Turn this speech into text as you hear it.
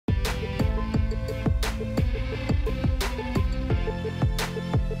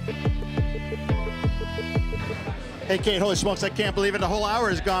Hey, Kate, holy smokes, I can't believe it. The whole hour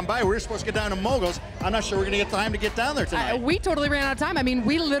has gone by. We were supposed to get down to Moguls. I'm not sure we're going to get time to get down there tonight. We totally ran out of time. I mean,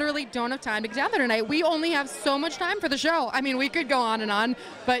 we literally don't have time to get down there tonight. We only have so much time for the show. I mean, we could go on and on,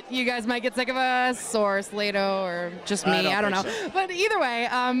 but you guys might get sick of us or Slato or just me. I don't know. So. But either way,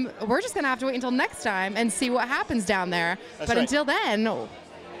 we're just going to have to wait until next time and see what happens down there. That's but right. Until then,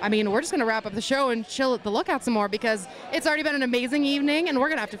 I mean, we're just going to wrap up the show and chill at the Lookout some more because it's already been an amazing evening, and we're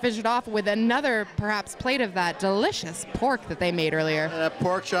going to have to finish it off with another, perhaps, plate of that delicious pork that they made earlier. That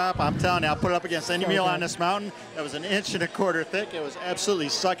pork chop, I'm telling you, I'll put it up against any meal good. on this mountain. That was 1.25 inches thick. It was absolutely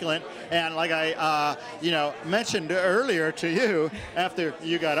succulent. And like I, mentioned earlier to you after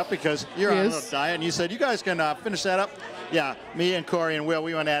you got up, because you're on a little diet, and you said, you guys can finish that up. Yeah, me and Corey and Will,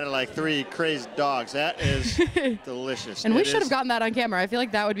 we went at it like 3 crazy dogs. That is delicious. And we should have gotten that on camera. I feel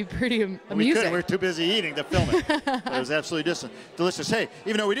like that would be pretty amusing. We couldn't. We were too busy eating to film it. But it was absolutely delicious. Hey,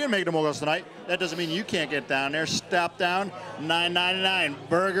 even though we didn't make it to Moguls tonight, that doesn't mean you can't get down there. Stop down, $9.99,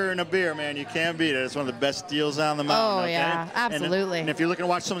 burger and a beer, man. You can't beat it. It's one of the best deals on the mountain. Oh, okay? yeah, absolutely. And if you're looking to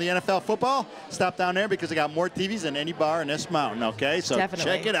watch some of the NFL football, stop down there because they got more TVs than any bar in this mountain, okay? So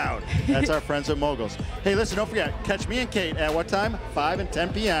Definitely. Check it out. That's our friends at Moguls. Hey, listen, don't forget, catch me and Kate at what time? 5 and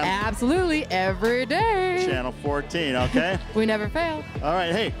 10 p.m. Absolutely, every day. Channel 14, okay? We never fail. All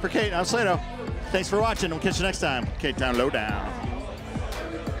right, hey, for Kate, I'm Slato. Thanks for watching. We'll catch you next time. KTOWN Low Down.